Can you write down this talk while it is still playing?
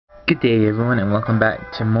Good day everyone and welcome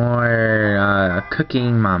back to more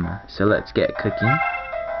Cooking Mama. So let's get cooking.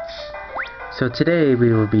 So today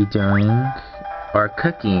we will be doing or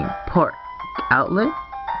cooking pork outlet,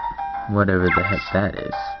 whatever the heck that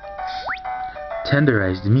is.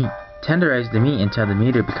 Tenderize the meat. Tenderize the meat until the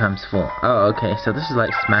meter becomes full. Oh, okay, so this is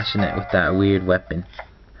like smashing it with that weird weapon.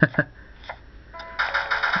 So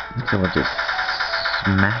we'll just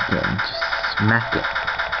smack it.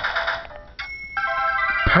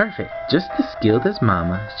 Perfect, just as skilled as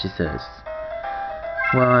Mama, she says.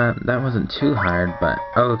 Well, that wasn't too hard, but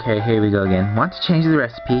okay, here we go again. Want to change the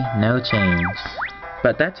recipe? No change.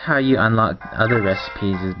 But that's how you unlock other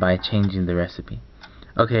recipes, is by changing the recipe.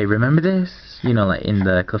 Okay, remember this? You know, like in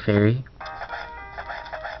the Clefairy.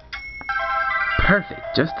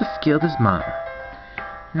 Perfect, just as skilled as Mama.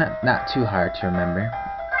 Not too hard to remember.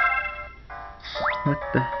 What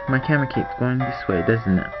the? My camera keeps going this way,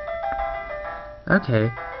 doesn't it? Okay,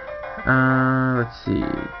 let's see.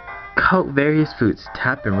 Coat various foods.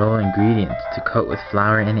 Tap and roll ingredients to coat with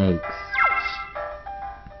flour and eggs.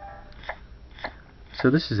 So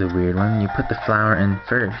this is a weird one. You put the flour in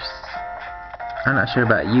first. I'm not sure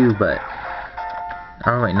about you, but...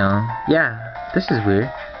 oh wait, no. Yeah, this is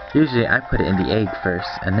weird. Usually I put it in the egg first,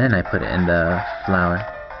 and then I put it in the flour.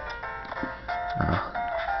 Oh.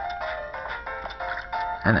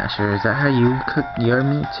 I'm not sure. Is that how you cook your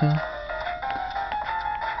meat too?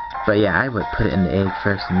 But yeah, I would put it in the egg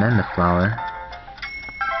first and then the flour.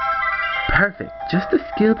 Perfect, just as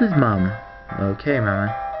skilled as Mama. Okay,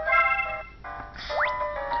 Mama.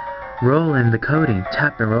 Roll in the coating.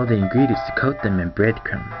 Tap and roll the ingredients to coat them in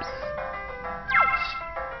breadcrumbs.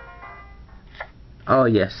 Oh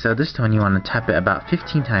yes, so this one you want to tap it about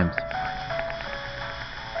 15 times.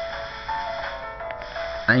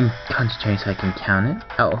 I'm concentrating so I can count it.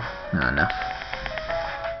 Oh, not enough.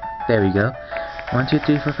 There we go. 1, 2,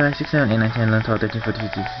 3, 4, 5, 6, 7, 8, 9, 10, 11, 12, 13, 14,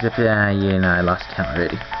 15, 16, 17, yeah, no, I lost count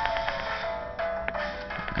already.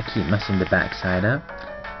 I keep messing the back side up.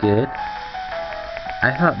 Good.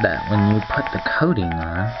 I thought that when you put the coating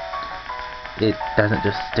on, it doesn't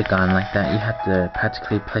just stick on like that. You have to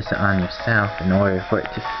practically place it on yourself in order for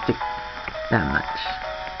it to stick that much.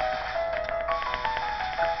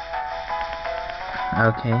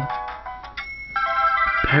 Okay.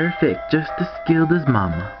 Perfect, just as skilled as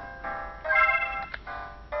Mama.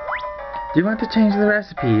 Do you want to change the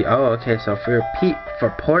recipe? Oh, okay, so for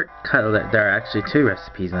pork cutlet, there are actually 2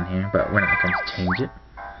 recipes on here, but we're not going to change it.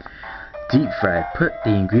 Deep fry. Put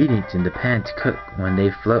the ingredients in the pan to cook. When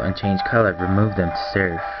they float and change color, remove them to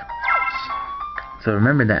serve. So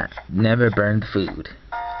remember that. Never burn the food.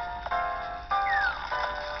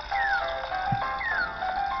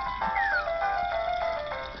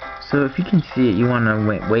 So if you can see it, you want to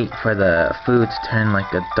wait for the food to turn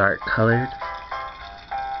like a dark colored.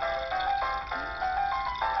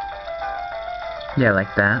 Yeah,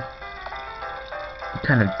 like that.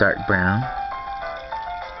 Kind of dark brown.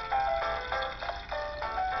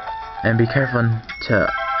 And be careful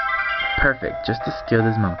to... perfect, just as skilled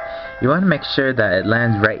as Mom. You want to make sure that it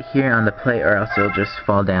lands right here on the plate, or else it'll just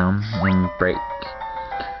fall down and break.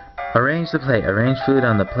 Arrange the plate. Arrange food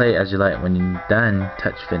on the plate as you like. When you're done,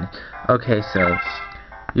 touch finish. Okay, so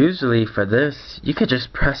usually for this, you could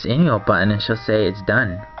just press any old button and she'll say it's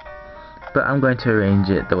done. But I'm going to arrange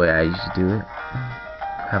it the way I usually do it.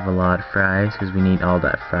 Have a lot of fries because we need all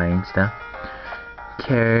that frying stuff.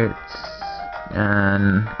 Carrots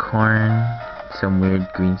and corn, some weird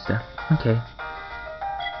green stuff. Okay.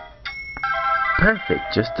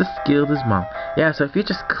 Perfect, just as skilled as Mom. Yeah, so if you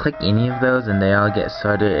just click any of those and they all get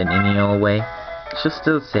sorted in any old way, she'll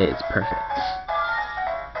still say it's perfect.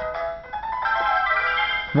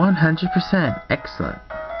 100%, excellent.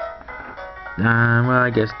 Well, I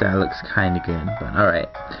guess that looks kinda good, but alright.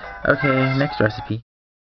 Okay, next recipe.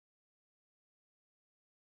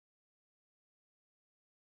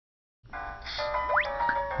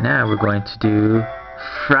 Now we're going to do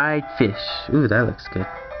fried fish. Ooh, that looks good.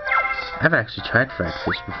 I've actually tried fried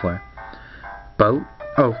fish before. Coat.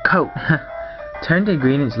 Turn the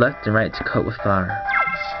ingredients left and right to coat with flour.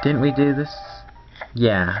 Didn't we do this?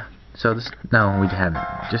 Yeah. So this, no, we haven't.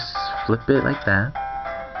 Just flip it like that.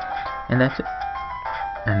 And that's it.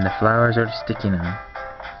 And the flour is already sticking on.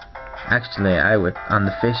 Actually, on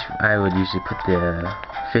the fish, I would usually put the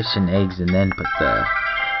fish and eggs and then put the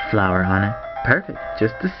flour on it. Perfect,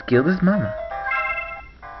 just as skilled as Mama.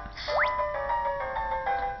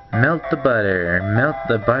 Melt the butter. Melt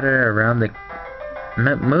the butter around the...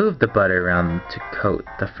 move the butter around to coat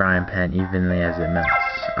the frying pan evenly as it melts.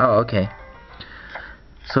 Oh, okay.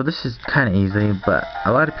 So this is kind of easy, but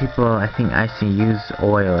a lot of people, I think I see, use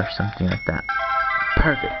oil or something like that.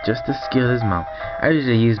 Perfect, just as skilled as mom. I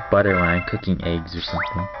usually use butter when I'm cooking eggs or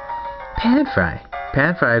something. Pan fry.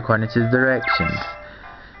 Pan fry according to the directions.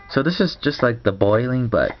 So this is just like the boiling,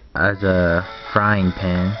 but as a frying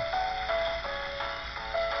pan.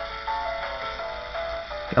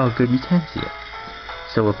 Oh good, you can see it.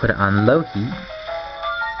 So we'll put it on low heat.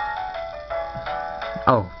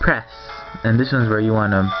 Oh, press. And this one's where you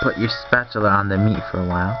want to put your spatula on the meat for a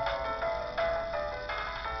while.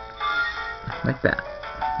 Like that.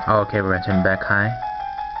 Oh, okay, we're going to turn it back high.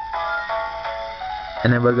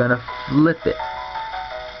 And then we're going to flip it.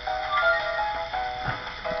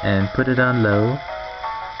 And put it on low.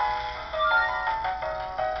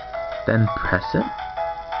 Then press it.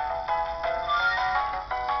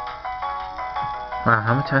 Wow,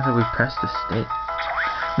 how many times have we pressed the steak?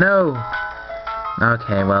 No!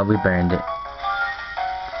 Okay, well, we burned it.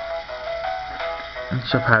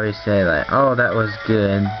 She'll probably say like, oh, that was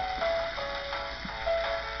good.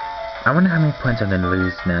 I wonder how many points I'm gonna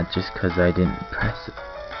lose now just because I didn't press it.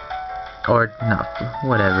 Or not,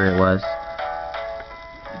 whatever it was.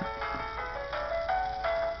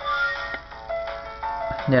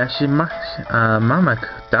 Yeah, Mama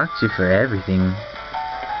docked you for everything.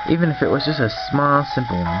 Even if it was just a small,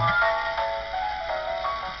 simple one.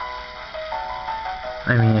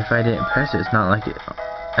 I mean, if I didn't press it, it's not like it...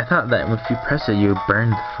 I thought that if you press it, you burn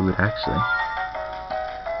the food, actually.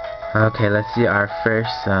 Okay, let's see our first,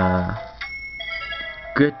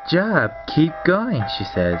 Good job! Keep going, she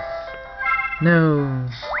says. No.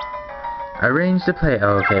 Arrange the plate.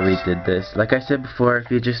 Oh, okay, we did this. Like I said before, if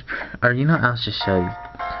you just... Or, you know, I'll just show you.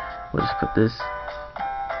 We'll just put this...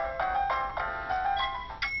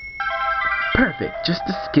 Perfect! Just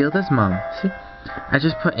as skilled as Mom. See? I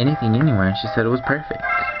just put anything anywhere and she said it was perfect.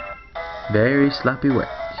 Very sloppy work.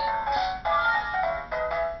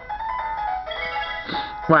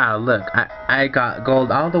 Wow, look, I got gold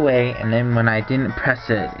all the way, and then when I didn't press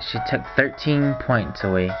it, she took 13 points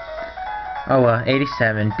away. Oh well,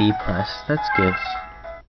 87 B+. That's good.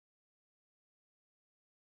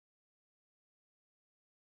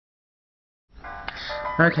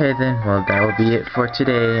 Okay then, well that will be it for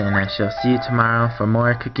today, and I shall see you tomorrow for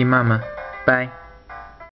more Cookie Mama. Bye.